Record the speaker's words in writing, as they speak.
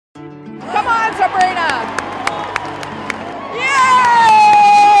Come on, Sabrina! Yay!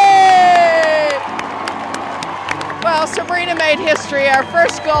 Well, Sabrina made history, our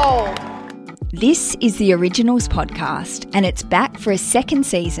first goal. This is the Originals podcast, and it's back for a second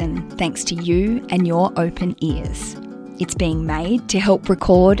season thanks to you and your open ears. It's being made to help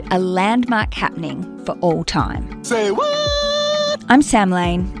record a landmark happening for all time. Say what? I'm Sam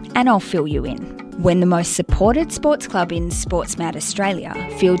Lane, and I'll fill you in. When the most supported sports club in Sportsmat Australia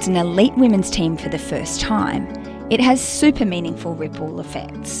fields an elite women's team for the first time, it has super meaningful ripple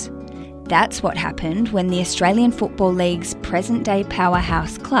effects. That's what happened when the Australian Football League's present-day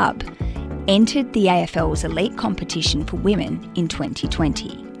powerhouse club entered the AFL's elite competition for women in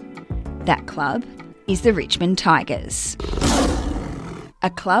 2020. That club is the Richmond Tigers. A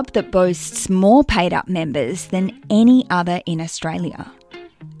club that boasts more paid-up members than any other in Australia.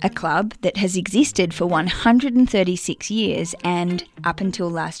 A club that has existed for 136 years and, up until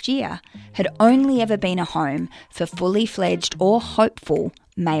last year, had only ever been a home for fully fledged or hopeful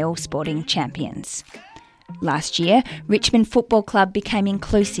male sporting champions. Last year, Richmond Football Club became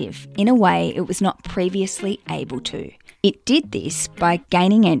inclusive in a way it was not previously able to. It did this by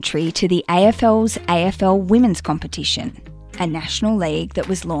gaining entry to the AFL's AFL Women's Competition, a national league that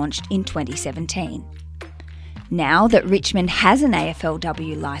was launched in 2017. Now that Richmond has an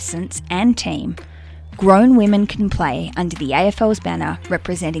AFLW licence and team, grown women can play under the AFL's banner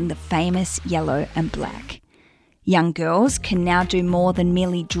representing the famous yellow and black. Young girls can now do more than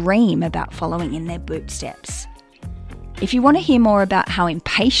merely dream about following in their bootsteps. If you want to hear more about how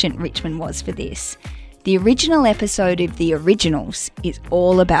impatient Richmond was for this, the original episode of The Originals is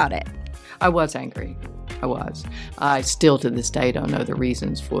all about it. I was angry. I still to this day don't know the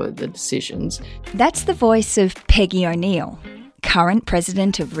reasons for the decisions. That's the voice of Peggy O'Neal, current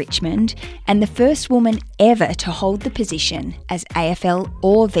president of Richmond and the first woman ever to hold the position as AFL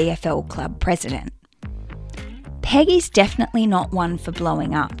or VFL club president. Peggy's definitely not one for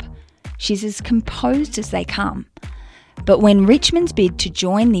blowing up. She's as composed as they come. But when Richmond's bid to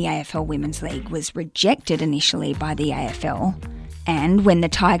join the AFL Women's League was rejected initially by the AFL, and when the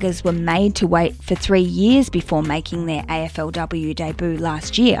Tigers were made to wait for 3 years before making their AFLW debut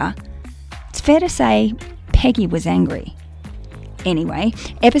last year, it's fair to say Peggy was angry. Anyway,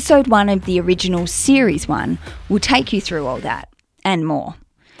 episode 1 of the original series 1 will take you through all that and more.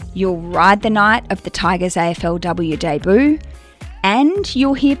 You'll ride the night of the Tigers AFLW debut, and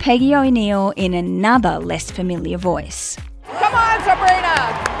you'll hear Peggy O'Neal in another less familiar voice. Come on,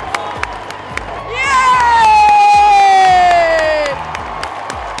 Sabrina! Yay!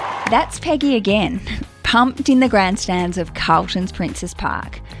 That's Peggy again, pumped in the grandstands of Carlton's Princes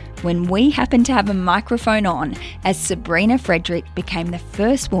Park, when we happened to have a microphone on as Sabrina Frederick became the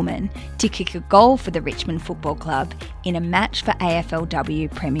first woman to kick a goal for the Richmond Football Club in a match for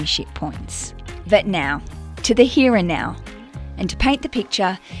AFLW Premiership points. But now, to the here and now. And to paint the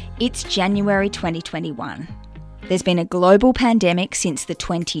picture, it's January 2021. There's been a global pandemic since the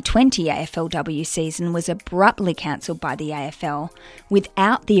 2020 AFLW season was abruptly cancelled by the AFL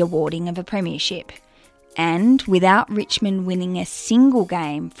without the awarding of a premiership, and without Richmond winning a single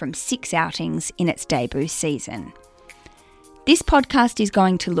game from 6 outings in its debut season. This podcast is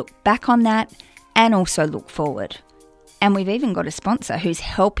going to look back on that and also look forward. And we've even got a sponsor who's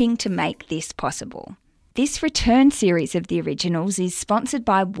helping to make this possible. This return series of the Originals is sponsored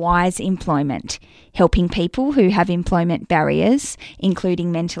by Wise Employment, helping people who have employment barriers,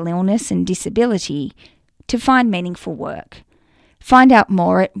 including mental illness and disability, to find meaningful work. Find out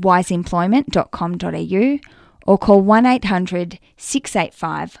more at wiseemployment.com.au or call 1800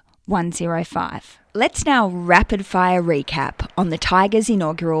 685 105. Let's now rapid fire recap on the Tigers'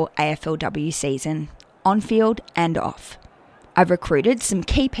 inaugural AFLW season, on field and off. I've recruited some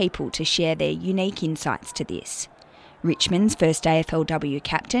key people to share their unique insights to this. Richmond's first AFLW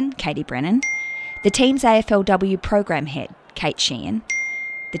captain, Katie Brennan, the team's AFLW program head, Kate Sheahan,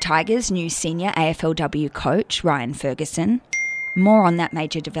 the Tigers' new senior AFLW coach, Ryan Ferguson. More on that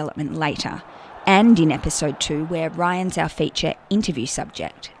major development later, and in episode 2 where Ryan's our feature interview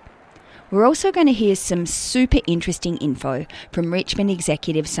subject. We're also going to hear some super interesting info from Richmond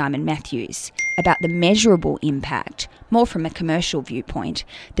executive Simon Matthews about the measurable impact, more from a commercial viewpoint,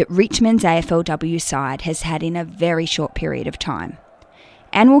 that Richmond's AFLW side has had in a very short period of time.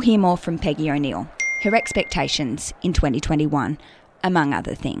 And we'll hear more from Peggy O'Neal, her expectations in 2021, among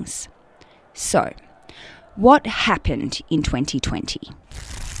other things. So, what happened in 2020?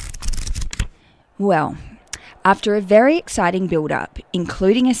 Well, after a very exciting build-up,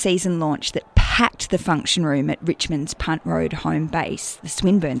 including a season launch that packed the function room at Richmond's Punt Road home base, the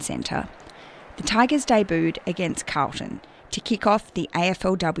Swinburne Centre, the Tigers debuted against Carlton, to kick off the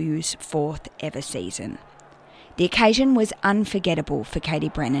AFLW's 4th ever season. The occasion was unforgettable for Katie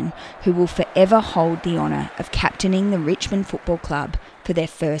Brennan, who will forever hold the honour of captaining the Richmond Football Club for their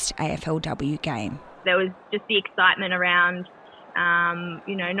first AFLW game. There was just the excitement around,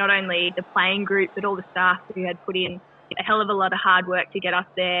 not only the playing group, but all the staff who had put in a hell of a lot of hard work to get us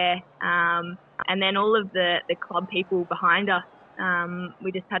there. And then all of the club people behind us.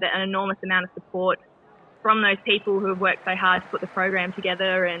 We just had an enormous amount of support from those people who have worked so hard to put the program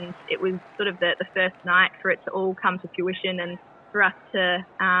together, and it was sort of the first night for it to all come to fruition and for us to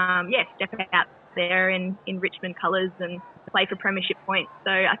step out there in Richmond colours and play for premiership points.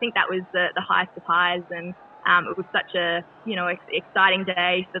 So I think that was the highest of highs, and it was such a exciting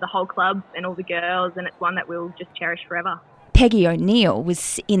day for the whole club and all the girls, and it's one that we'll just cherish forever. Peggy O'Neal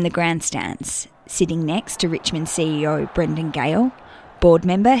was in the grandstands, sitting next to Richmond CEO Brendan Gale, board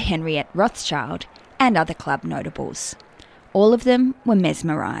member Henriette Rothschild, and other club notables. All of them were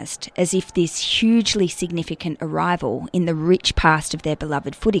mesmerised, as if this hugely significant arrival in the rich past of their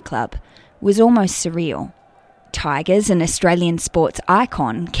beloved footy club was almost surreal. Tigers and Australian sports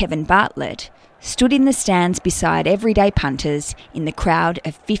icon Kevin Bartlett stood in the stands beside everyday punters in the crowd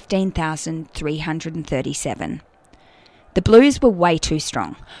of 15,337. The Blues were way too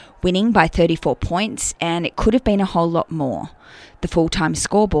strong, winning by 34 points, and it could have been a whole lot more. The full-time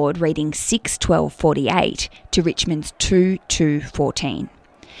scoreboard reading 6-12-48 to Richmond's 2-2-14.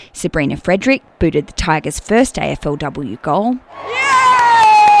 Sabrina Frederick booted the Tigers' first AFLW goal. Yay!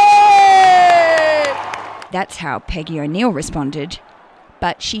 That's how Peggy O'Neal responded.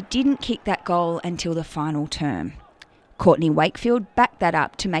 But she didn't kick that goal until the final term. Courtney Wakefield backed that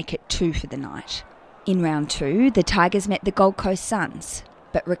up to make it 2 for the night. In round 2, the Tigers met the Gold Coast Suns,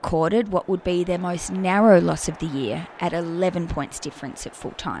 but recorded what would be their most narrow loss of the year at 11 points difference at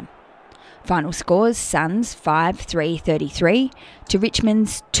full time. Final scores: Suns 5-3-33 to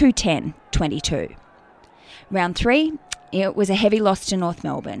Richmond's 2-10-22. Round 3, it was a heavy loss to North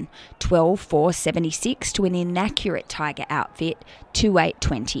Melbourne, 12-4-76 to an inaccurate Tiger outfit,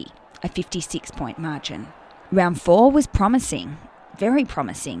 2-8-20, a 56-point margin. Round 4 was promising. Very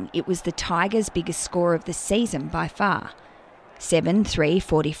promising. It was the Tigers' biggest score of the season by far.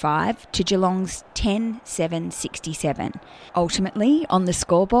 7-3-45 to Geelong's 10-7-67. Ultimately, on the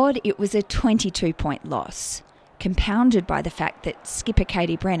scoreboard, it was a 22-point loss, compounded by the fact that skipper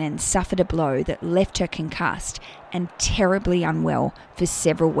Katie Brennan suffered a blow that left her concussed and terribly unwell for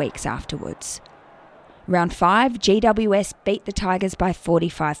several weeks afterwards. Round 5, GWS beat the Tigers by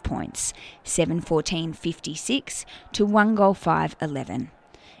 45 points, 7-14-56 to 1-5-11.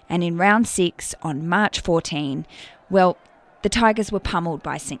 And in round 6, on March 14, the Tigers were pummeled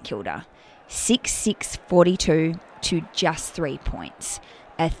by St Kilda, 6-6-42 to just 3 points,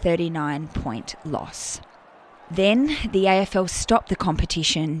 a 39-point loss. Then the AFL stopped the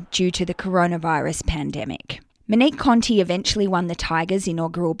competition due to the coronavirus pandemic. Monique Conti eventually won the Tigers'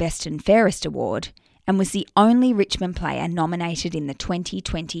 inaugural Best and Fairest award, and was the only Richmond player nominated in the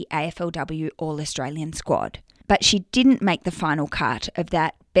 2020 AFLW All-Australian squad. But she didn't make the final cut of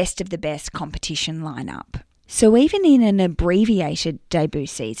that best of the best competition lineup. So even in an abbreviated debut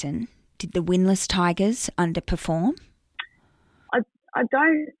season, did the winless Tigers underperform? I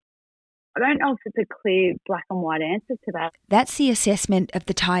don't know if it's a clear black and white answer to that. That's the assessment of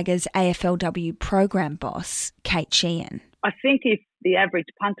the Tigers AFLW program boss, Kate Sheahan. I think if the average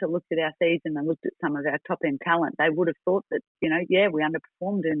punter looked at our season and looked at some of our top-end talent, they would have thought that, we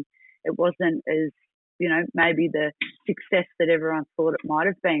underperformed and it wasn't as, maybe the success that everyone thought it might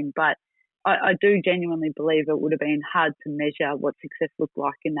have been. But I do genuinely believe it would have been hard to measure what success looked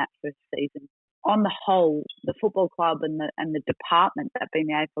like in that first season. On the whole, the football club and the department, that being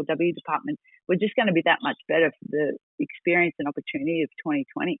the AFLW department, we're just going to be that much better for the experience and opportunity of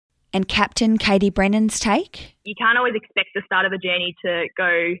 2020. And Captain Katie Brennan's take? You can't always expect the start of a journey to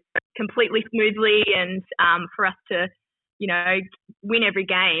go completely smoothly and for us to, win every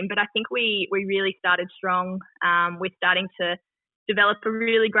game. But I think we really started strong. We're starting to develop a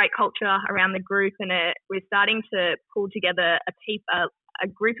really great culture around the group, and we're starting to pull together a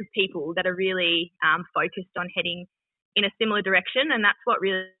group of people that are really focused on heading in a similar direction, and that's what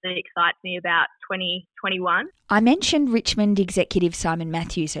really excites me about 2021. I mentioned Richmond executive Simon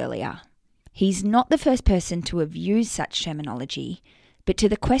Matthews earlier. He's not the first person to have used such terminology, but to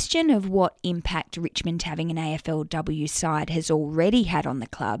the question of what impact Richmond having an AFLW side has already had on the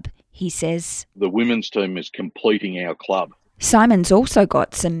club, he says, the women's team is completing our club. Simon's also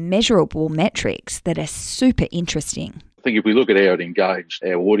got some measurable metrics that are super interesting. I think if we look at how it engaged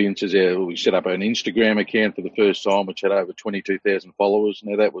our audiences, we set up an Instagram account for the first time, which had over 22,000 followers.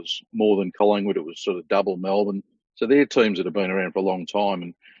 Now, that was more than Collingwood. It was sort of double Melbourne. So they're teams that have been around for a long time,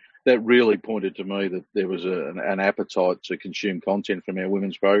 and that really pointed to me that there was an appetite to consume content from our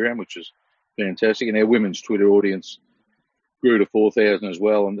women's program, which is fantastic. And our women's Twitter audience grew to 4,000 as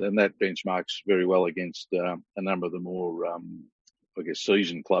well, and that benchmarks very well against a number of the more,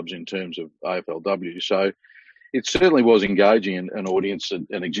 seasoned clubs in terms of AFLW. So it certainly was engaging an audience,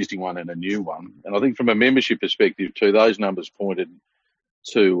 an existing one and a new one. And I think from a membership perspective too, those numbers pointed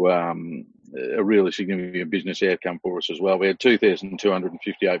to a really significant business outcome for us as well. We had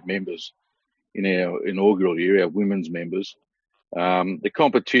 2,258 members in our inaugural year, our women's members. The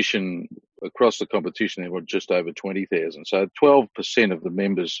competition, across the competition, there were just over 20,000. So 12% of the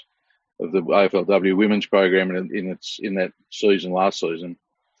members of the AFLW women's program in that season, last season,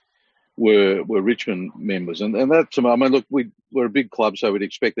 were Richmond members. And that, I mean, look, we're a big club, so we'd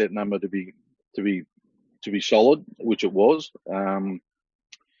expect that number to be solid, which it was.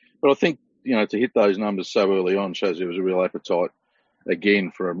 But I think, to hit those numbers so early on shows there was a real appetite,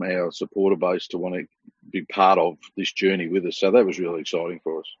 again, from our supporter base to want to be part of this journey with us. So that was really exciting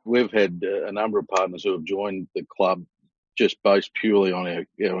for us. We've had a number of partners who have joined the club just based purely on our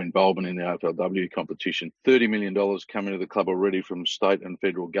involvement in the AFLW competition. $30 million coming to the club already from state and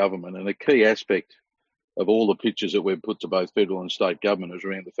federal government. And a key aspect of all the pitches that we've put to both federal and state government is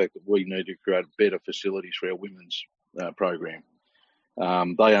around the fact that we need to create better facilities for our women's program.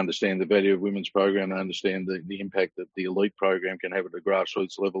 They understand the value of women's program. They understand the impact that the elite program can have at the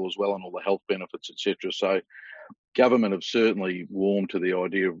grassroots level as well, and all the health benefits, etc. So government have certainly warmed to the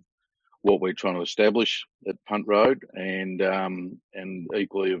idea of what we're trying to establish at Punt Road, and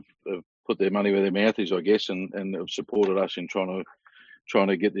equally have put their money where their mouth is, I guess, and have supported us in trying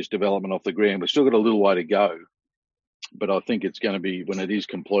to get this development off the ground. We've still got a little way to go, but I think it's going to be, when it is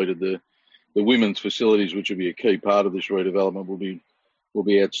completed, the women's facilities, which will be a key part of this redevelopment, will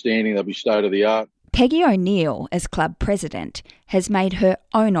be outstanding. They'll be state of the art. Peggy O'Neal, as club president, has made her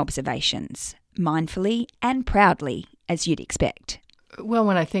own observations, mindfully and proudly, as you'd expect. Well,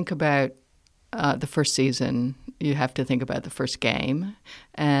 when I think about the first season, you have to think about the first game.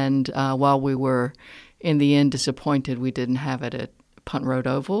 And while we were, in the end, disappointed we didn't have it at Punt Road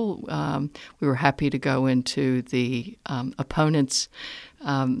Oval, we were happy to go into the opponent's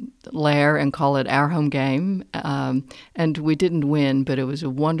lair and call it our home game. And we didn't win, but it was a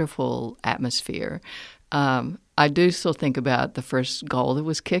wonderful atmosphere. I do still think about the first goal that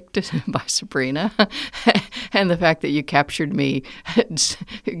was kicked by Sabrina and the fact that you captured me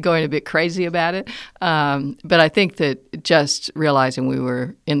going a bit crazy about it. But I think that just realizing we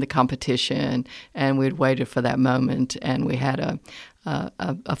were in the competition and we'd waited for that moment, and we had a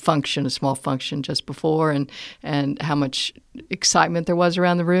function, a small function just before, and how much excitement there was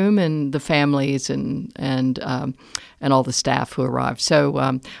around the room, and the families and all the staff who arrived.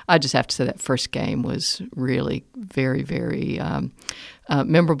 So I just have to say that first game was really very, very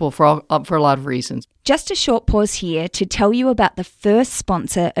memorable for a lot of reasons. Just a short pause here to tell you about the first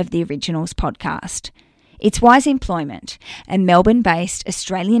sponsor of the Originals podcast. It's Wise Employment, a Melbourne-based,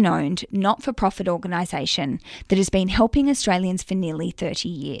 Australian-owned, not-for-profit organisation that has been helping Australians for nearly 30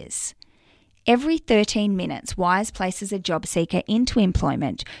 years. Every 13 minutes, Wise places a job seeker into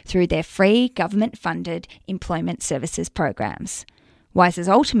employment through their free government-funded employment services programs. Wise's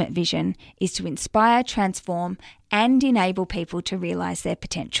ultimate vision is to inspire, transform and enable people to realise their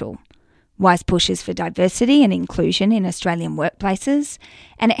potential. Wise pushes for diversity and inclusion in Australian workplaces,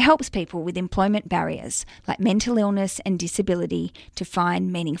 and it helps people with employment barriers like mental illness and disability to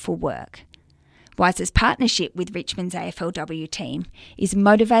find meaningful work. Wise's partnership with Richmond's AFLW team is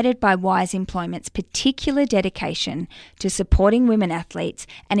motivated by Wise Employment's particular dedication to supporting women athletes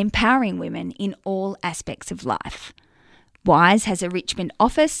and empowering women in all aspects of life. Wise has a Richmond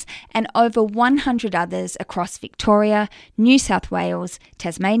office and over 100 others across Victoria, New South Wales,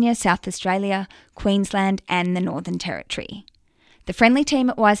 Tasmania, South Australia, Queensland and the Northern Territory. The friendly team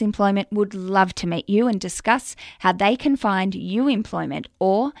at Wise Employment would love to meet you and discuss how they can find you employment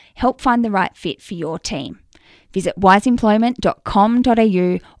or help find the right fit for your team. Visit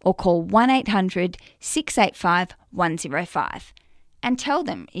wiseemployment.com.au or call 1800 685 105. And tell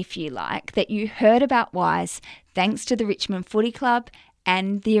them, if you like, that you heard about Wise thanks to the Richmond Footy Club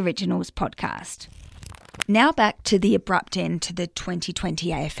and the Originals podcast. Now back to the abrupt end to the 2020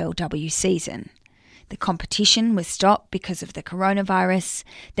 AFLW season. The competition was stopped because of the coronavirus.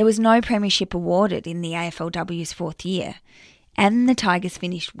 There was no premiership awarded in the AFLW's fourth year. And the Tigers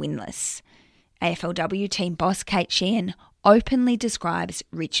finished winless. AFLW team boss Kate Sheahan openly describes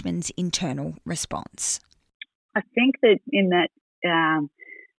Richmond's internal response. I think that in that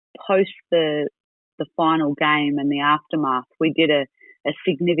post the final game and the aftermath, we did a a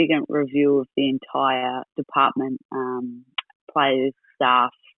significant review of the entire department, players,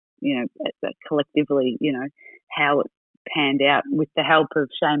 staff, collectively, how it panned out with the help of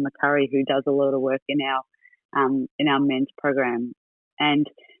Shane McCurry, who does a lot of work in our men's program. And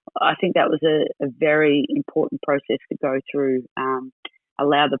I think that was a very important process to go through,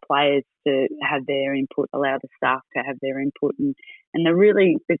 allow the players to have their input, allow the staff to have their input. And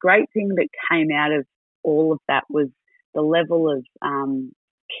the great thing that came out of all of that was the level of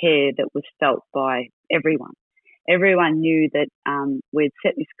care that was felt by everyone. Everyone knew that we'd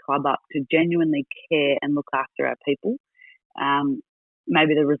set this club up to genuinely care and look after our people.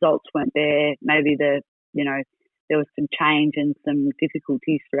 Maybe the results weren't there. Maybe there was some change and some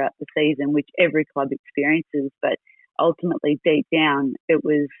difficulties throughout the season, which every club experiences. But ultimately, deep down, it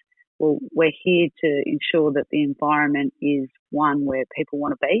was, well, we're here to ensure that the environment is one where people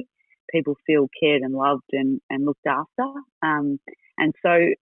want to be, people feel cared and loved and looked after. And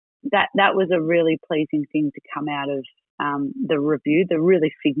so that was a really pleasing thing to come out of the review, the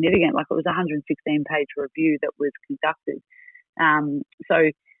really significant, it was a 116-page review that was conducted.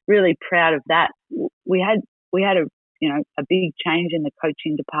 So really proud of that. We had a big change in the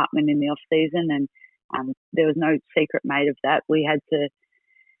coaching department in the off season, and there was no secret made of that. We had to,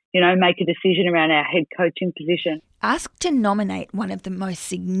 make a decision around our head coaching position. Asked to nominate one of the most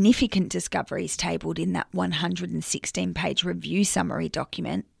significant discoveries tabled in that 116-page review summary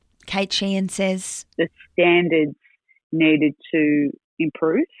document, Kate Sheahan says the standards needed to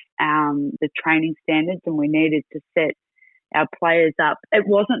improve, the training standards, and we needed to set our players up. It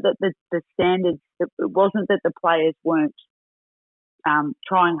wasn't that the standards, it wasn't that the players weren't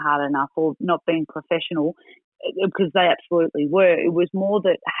trying hard enough or not being professional, because they absolutely were. It was more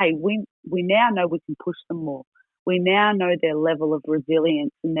that, hey, we now know we can push them more. We now know their level of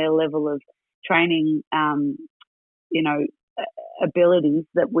resilience and their level of training, abilities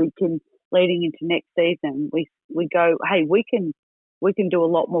that we can, leading into next season, we go, hey, we can do a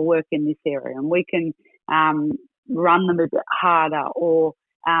lot more work in this area, and we can run them a bit harder or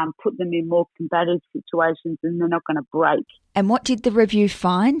put them in more combative situations, and they're not going to break. And what did the review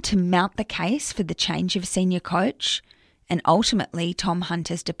find to mount the case for the change of senior coach and ultimately Tom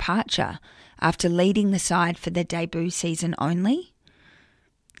Hunter's departure after leading the side for the debut season only?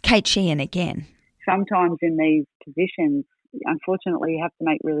 Kate Sheahan again. Sometimes in these positions, unfortunately, you have to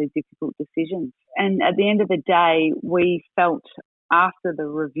make really difficult decisions. And at the end of the day, we felt after the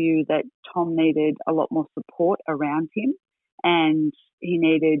review that Tom needed a lot more support around him, and he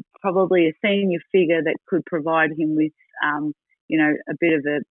needed probably a senior figure that could provide him with, a bit of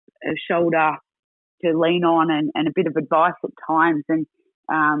a shoulder to lean on and a bit of advice at times. And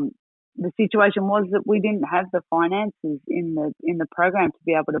the situation was that we didn't have the finances in the program to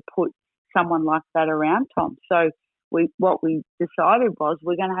be able to put someone like that around Tom. So what we decided was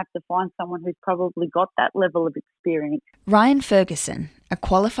we're going to have to find someone who's probably got that level of experience. Ryan Ferguson, a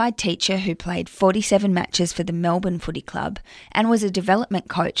qualified teacher who played 47 matches for the Melbourne Footy Club and was a development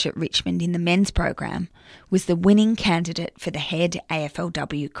coach at Richmond in the men's program, was the winning candidate for the head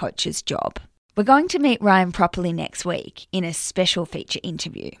AFLW coach's job. We're going to meet Ryan properly next week in a special feature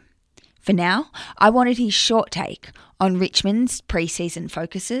interview. For now, I wanted his short take on Richmond's pre-season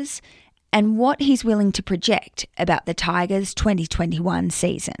focuses and what he's willing to project about the Tigers' 2021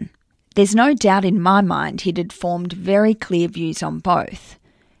 season. There's no doubt in my mind he'd had formed very clear views on both,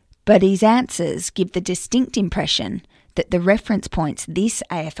 but his answers give the distinct impression that the reference points this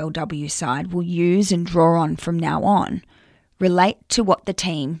AFLW side will use and draw on from now on relate to what the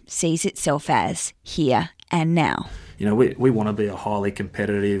team sees itself as here and now. We want to be a highly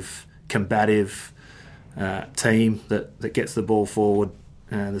competitive, combative team that gets the ball forward,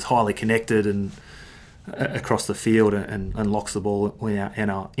 that's highly connected and across the field and locks the ball in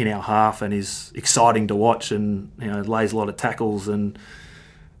our half and is exciting to watch, and lays a lot of tackles and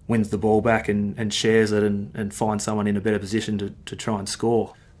wins the ball back and shares it and finds someone in a better position to try and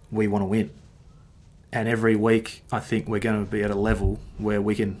score. We want to win. And every week I think we're going to be at a level where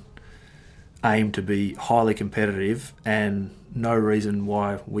we can aim to be highly competitive, and no reason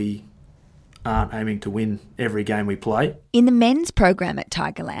why we aren't aiming to win every game we play. In the men's program at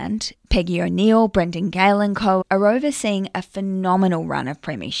Tigerland, Peggy O'Neal, Brendan Gale and co are overseeing a phenomenal run of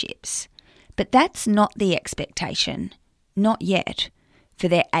premierships. But that's not the expectation, not yet, for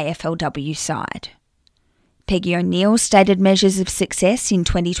their AFLW side. Peggy O'Neal stated measures of success in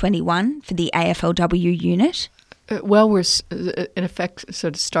 2021 for the AFLW unit. Well, we're in effect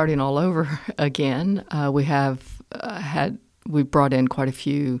sort of starting all over again. We brought in quite a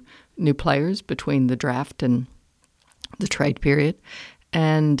few new players between the draft and the trade period,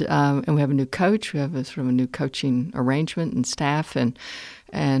 And we have a new coach. We have a sort of a new coaching arrangement and staff,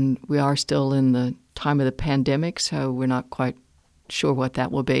 and we are still in the time of the pandemic, so we're not quite sure what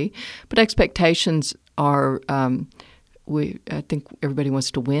that will be. But expectations are, I think everybody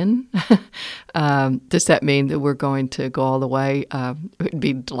wants to win. Does that mean that we're going to go all the way? We'd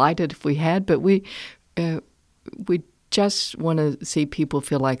be delighted if we had, but we just want to see people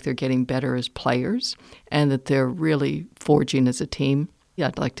feel like they're getting better as players and that they're really forging as a team. Yeah,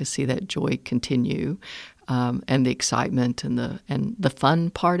 I'd like to see that joy continue, and the excitement and the fun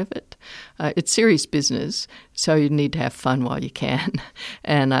part of it. It's serious business, so you need to have fun while you can.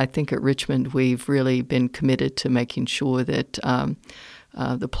 And I think at Richmond we've really been committed to making sure that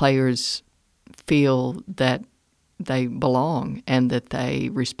the players feel that they belong and that they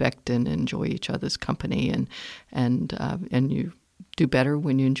respect and enjoy each other's company, and you do better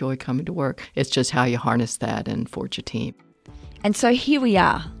when you enjoy coming to work. It's just how you harness that and forge a team. And so here we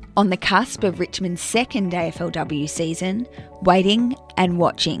are, on the cusp of Richmond's second AFLW season, waiting and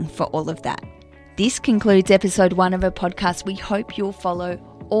watching for all of that. This concludes episode 1 of a podcast we hope you'll follow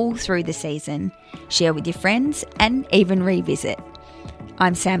all through the season, share with your friends, and even revisit.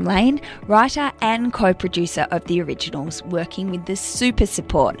 I'm Sam Lane, writer and co-producer of The Originals, working with the super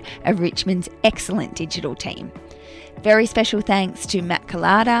support of Richmond's excellent digital team. Very special thanks to Matt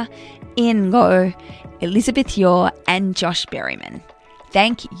Collada, Ian Lowe, Elizabeth Yore, and Josh Berryman.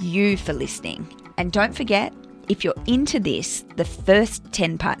 Thank you for listening. And don't forget, if you're into this, the first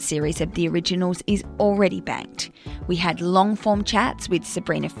 10-part series of The Originals is already banked. We had long-form chats with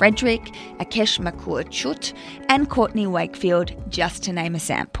Sabrina Frederick, Akesh Makur-Chut, and Courtney Wakefield, just to name a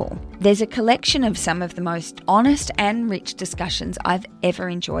sample. There's a collection of some of the most honest and rich discussions I've ever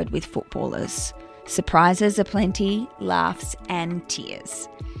enjoyed with footballers. Surprises aplenty, laughs and tears.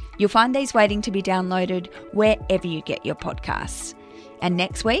 You'll find these waiting to be downloaded wherever you get your podcasts. And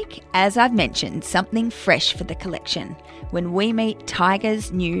next week, as I've mentioned, something fresh for the collection when we meet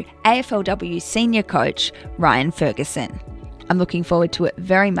Tigers' new AFLW senior coach, Ryan Ferguson. I'm looking forward to it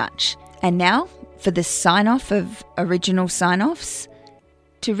very much. And now, for the sign-off of original sign-offs,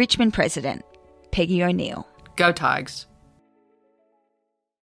 to Richmond President, Peggy O'Neal. Go Tigers.